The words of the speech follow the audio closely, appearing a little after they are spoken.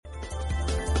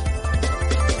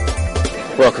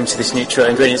Welcome to this Nutri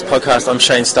Ingredients podcast. I'm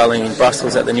Shane Starling in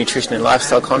Brussels at the Nutrition and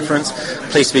Lifestyle Conference.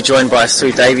 Pleased to be joined by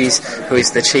Sue Davies, who is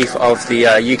the chief of the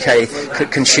UK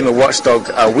consumer watchdog,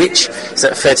 Which. Is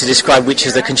it fair to describe Which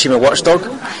as a consumer watchdog?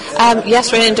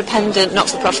 Yes, we're an independent,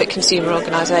 not-for-profit consumer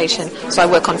organisation, so I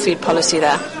work on food policy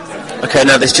there. Okay,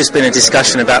 now there's just been a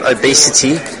discussion about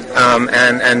obesity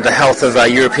and the health of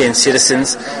European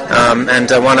citizens,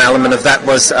 and one element of that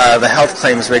was the health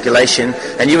claims regulation,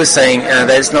 and you were saying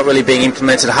that it's not really being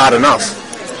implemented hard enough.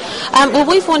 Well,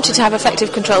 we've wanted to have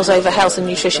effective controls over health and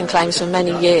nutrition claims for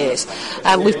many years.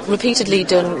 We've repeatedly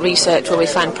done research where we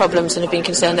found problems and have been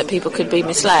concerned that people could be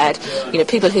misled. You know,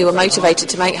 people who are motivated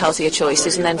to make healthier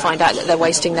choices and then find out that they're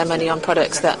wasting their money on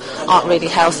products that aren't really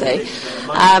healthy.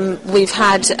 We've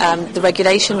had the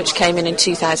regulation which came in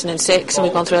 2006, and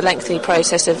we've gone through a lengthy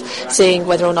process of seeing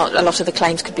whether or not a lot of the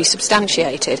claims could be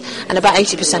substantiated, and about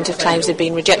 80% of claims have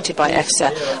been rejected by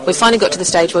EFSA. We've finally got to the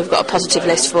stage where we've got a positive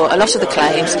list for a lot of the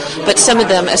claims, but some of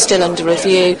them are still under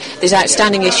review. There's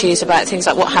outstanding issues about things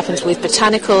like what happens with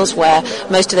botanicals, where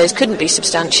most of those couldn't be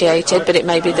substantiated, but it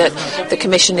may be that the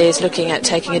Commission is looking at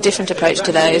taking a different approach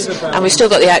to those, and we've still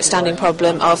got the outstanding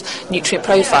problem of nutrient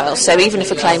profiles. So even if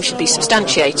a claim should be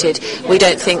substantiated, we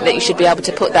don't think that you should be able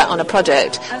to put that on a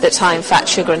product that's high in fat,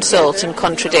 sugar and salt and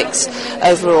contradicts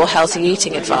overall healthy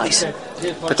eating advice.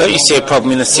 But don't you see a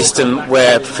problem in the system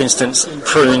where, for instance,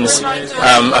 prunes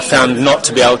are found not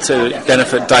to be able to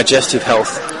benefit digestive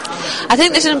health? I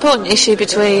think there's an important issue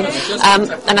between,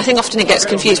 and I think often it gets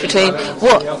confused between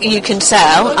what you can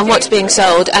sell and what's being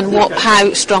sold and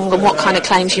how strong and what kind of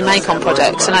claims you make on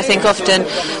products. And I think often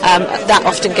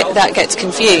that gets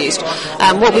confused.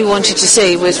 What we wanted to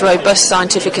see was robust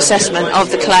scientific assessment of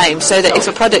the claim, so that if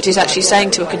a product is actually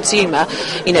saying to a consumer,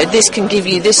 you know, this can give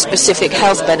you this specific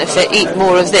health benefit, eat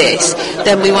more of this,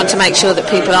 then we want to make sure that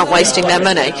people aren't wasting their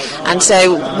money. And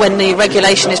so when the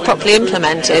regulation is properly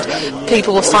implemented,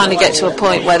 people will finally get to a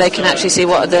point where they can actually see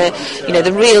what are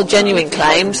the real genuine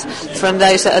claims from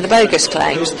those that are the bogus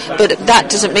claims. But that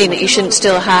doesn't mean that you shouldn't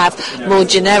still have more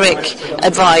generic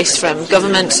advice from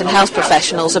governments and health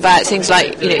professionals about things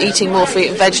like, you know, eating more fruit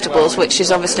and vegetables, which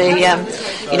is obviously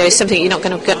is something you're not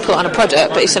going to put on a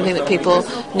product, but it's something that people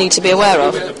need to be aware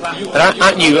of. But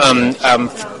aren't you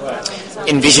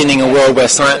envisioning a world where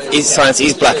science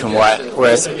is black and white,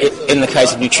 whereas in the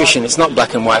case of nutrition it's not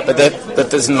black and white, but that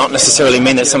does not necessarily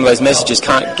mean that some of those messages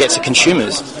can't get to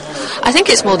consumers? I think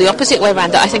it's more the opposite way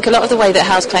around. That I think a lot of the way that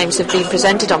health claims have been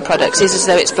presented on products is as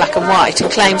though it's black and white,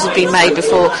 and claims have been made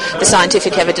before the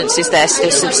scientific evidence is there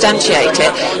to substantiate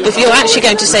it. But if you're actually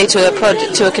going to say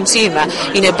to a consumer,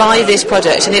 you know, buy this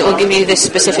product and it will give you this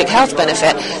specific health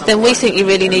benefit, then we think you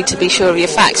really need to be sure of your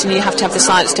facts and you have to have the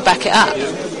science to back it up.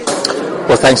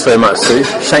 Well, thanks very much, Sue.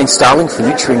 Shane Starling for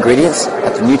Nutri Ingredients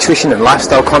at the Nutrition and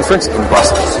Lifestyle Conference in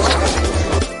Brussels.